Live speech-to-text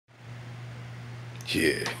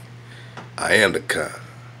Yeah, I am the con.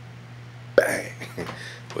 Bang.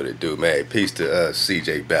 What it do, man? Peace to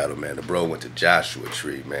CJ Battle, man. The bro went to Joshua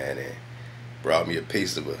Tree, man, and brought me a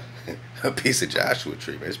piece of a piece of Joshua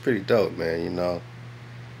Tree, man. It's pretty dope, man. You know,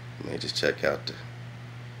 man. Just check out the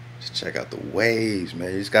waves,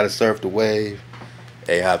 man. You just gotta surf the wave.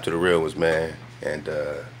 Ahab to the real ones, man. And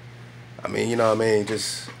I mean, you know what I mean?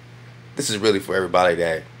 Just this is really for everybody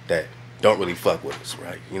that don't really fuck with us,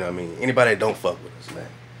 right? You know what I mean? Anybody that don't fuck with us, man.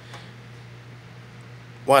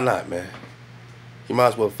 Why not, man? You might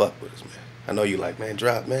as well fuck with us, man. I know you like, man,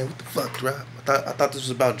 drop, man. What the fuck, drop? I thought this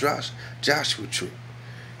was about Joshua Tree.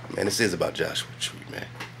 Man, this is about Joshua Tree, man.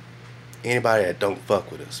 Anybody that don't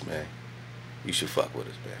fuck with us, man, you should fuck with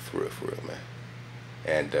us, man. For real, man.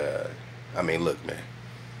 And I mean, look, man.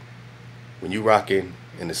 When you rocking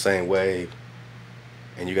in the same wave,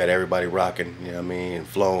 and you got everybody rocking, you know what I mean, and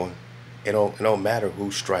flowing, it don't matter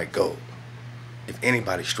who strike gold. If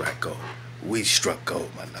anybody strike gold, we struck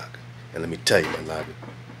gold, my nigga. And let me tell you, my nigga,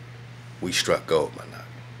 we struck gold, my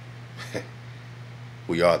nigga.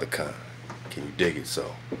 We are the con. Can you dig it?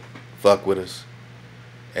 So, fuck with us.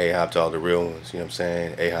 Ahab to all the real ones, you know what I'm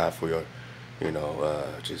saying? Ahab for your, you know,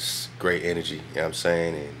 just great energy, you know what I'm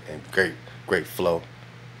saying? And great flow.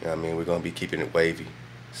 You know what I mean? We're going to be keeping it wavy.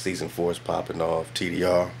 Season 4 is popping off.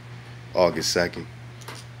 TDR, August 2nd.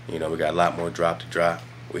 You know, we got a lot more drop to drop.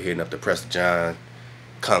 We're hitting up the Prester John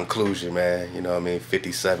conclusion, man. You know what I mean?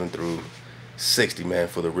 57 through 60, man,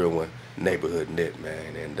 for the real one. Neighborhood knit,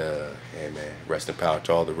 man. And man, rest in power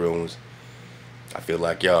to all the real ones. I feel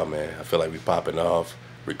like y'all, man. I feel like we popping off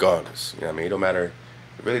regardless. You know what I mean?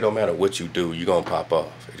 It really don't matter what you do, you're going to pop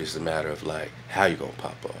off. It's just a matter of, like, how you going to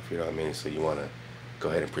pop off. You know what I mean? So you want to go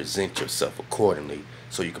ahead and present yourself accordingly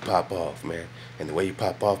so you can pop off, man. And the way you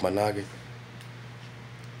pop off, my noggin,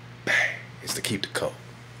 bang, is to keep the code.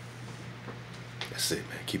 That's it,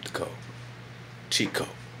 man. Keep the code. Cheat code.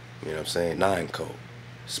 You know what I'm saying? 9 code.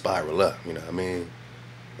 Spiral up. You know what I mean?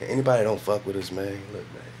 And anybody that don't fuck with us, man,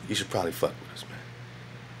 look, man, you should probably fuck with us, man.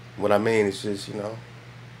 What I mean is just, you know,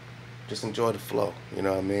 just enjoy the flow. You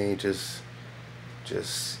know what I mean? Just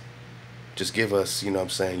give us, you know what I'm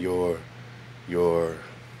saying, your you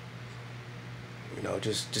know,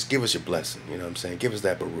 just give us your blessing, you know what I'm saying? Give us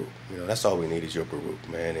that Baruch. You know, that's all we need is your Baruch,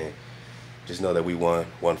 man. And just know that we one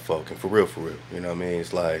folk. And for real, you know what I mean?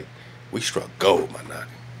 It's like, we struck gold, my nigga.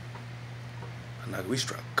 My nigga, we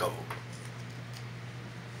struck gold.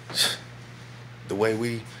 The way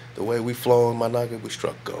we flowing, my nigga, we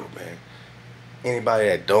struck gold, man. Anybody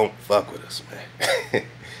that don't fuck with us, man, you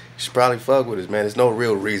should probably fuck with us, man. There's no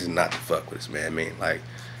real reason not to fuck with us, man. I mean, like,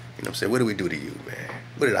 you know what I'm saying? What did we do to you, man?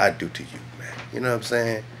 What did I do to you, man? You know what I'm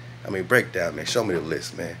saying? I mean, break down, man. Show me the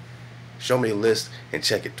list, man. Show me the list and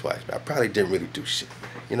check it twice. But I probably didn't really do shit,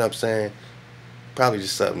 man. You know what I'm saying? Probably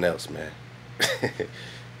just something else, man.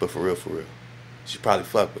 But for real, you should probably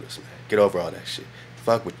fuck with us, man. Get over all that shit.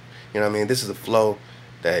 Fuck with, you know what I mean? This is a flow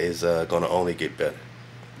that is going to only get better.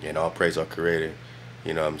 You know, all praise our creator.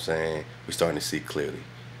 You know what I'm saying? We're starting to see clearly.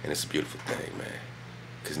 And it's a beautiful thing, man.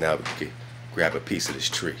 Because now we can grab a piece of this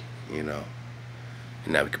tree, you know?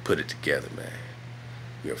 And now we can put it together, man.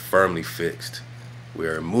 We are firmly fixed. We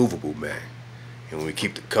are immovable, man. And when we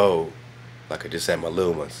keep the code, like I just had my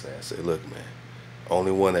little one say, I said, look, man,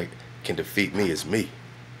 only one that can defeat me is me.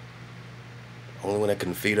 Only one that can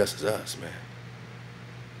defeat us is us, man.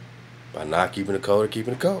 By not keeping the code or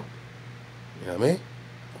keeping the code. You know what I mean?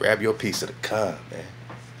 Grab your piece of the con, man.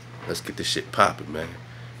 Let's get this shit popping, man.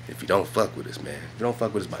 If you don't fuck with us, man, if you don't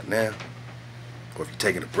fuck with us by now, or if you're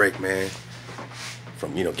taking a break, man,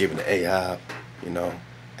 from, you know, giving the Ahab, you know,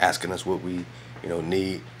 asking us what we, you know,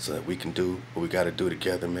 need so that we can do what we got to do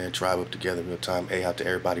together, man. Tribe up together real time. Ahab to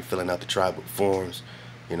everybody filling out the tribal forms,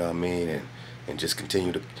 you know what I mean? And just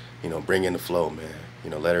continue to, you know, bring in the flow, man. You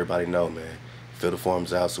know, let everybody know, man. Fill the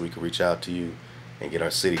forms out so we can reach out to you and get our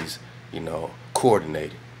cities, you know,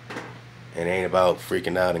 coordinated. And it ain't about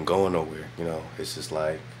freaking out and going nowhere, you know. It's just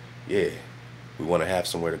like, yeah, we want to have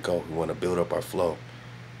somewhere to go. We want to build up our flow.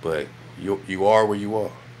 But you are where you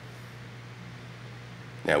are.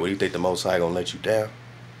 Now, what do you think the Most High gonna let you down?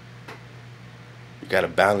 You gotta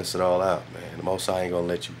balance it all out, man. The Most High ain't gonna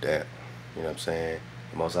let you down. You know what I'm saying?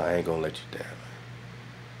 The Most High ain't gonna let you down, man.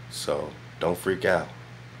 So don't freak out.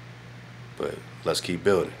 But let's keep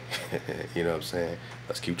building. You know what I'm saying?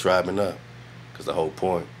 Let's keep tribing up. Because the whole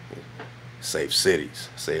point is safe cities.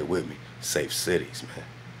 Say it with me. Safe cities, man.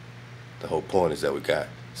 The whole point is that we got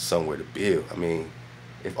somewhere to build. I mean,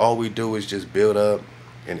 if all we do is just build up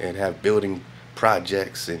and have building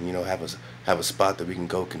projects and, you know, have a spot that we can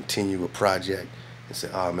go continue a project and say,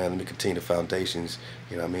 oh man, let me continue the foundations,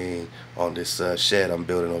 you know what I mean, on this shed I'm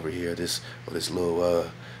building over here, this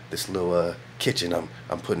little kitchen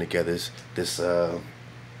I'm putting together, this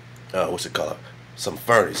what's it called, some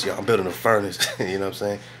furnace. Yeah, I'm building a furnace. You know what I'm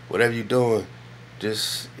saying? Whatever you're doing,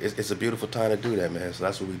 just it's a beautiful time to do that, man. So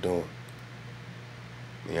that's what we're doing.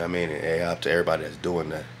 You know what I mean? And hey, up to everybody that's doing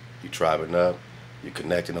that. You tribing up, you're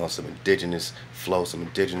connecting on some indigenous flow, some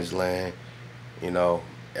indigenous land. You know,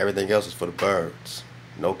 everything else is for the birds.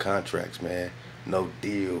 No contracts, man. No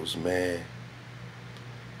deals, man.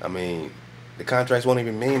 I mean, the contracts won't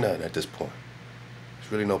even mean nothing at this point.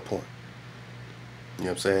 There's really no point. You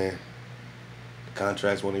know what I'm saying? The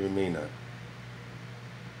contracts won't even mean nothing.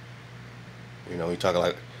 You know, you talking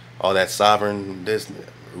like all that sovereign, this,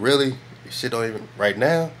 really? Shit don't even, right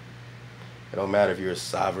now, it don't matter if you're a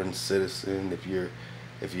sovereign citizen, if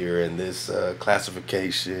you're in this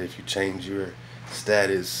classification, if you change your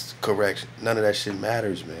status, correction, none of that shit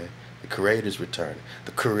matters, man. The Creator's returning.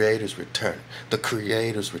 The Creator's returning. The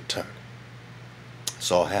Creator's returning.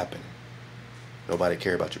 It's all happening. Nobody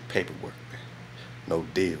care about your paperwork, man. No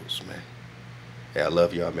deals, man. Yeah, I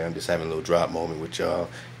love y'all, man. I'm just having a little drop moment with y'all,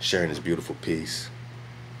 sharing this beautiful piece.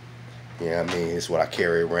 You know what I mean? It's what I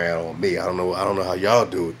carry around on me. I don't know how y'all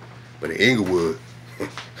do it, but in Inglewood,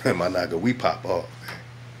 my nigga, we pop off, man.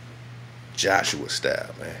 Joshua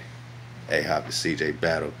style, man. Ahab and CJ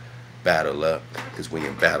battle up, because we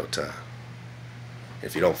in battle time.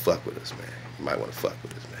 If you don't fuck with us, man, you might want to fuck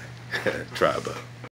with us, man. Tribe up.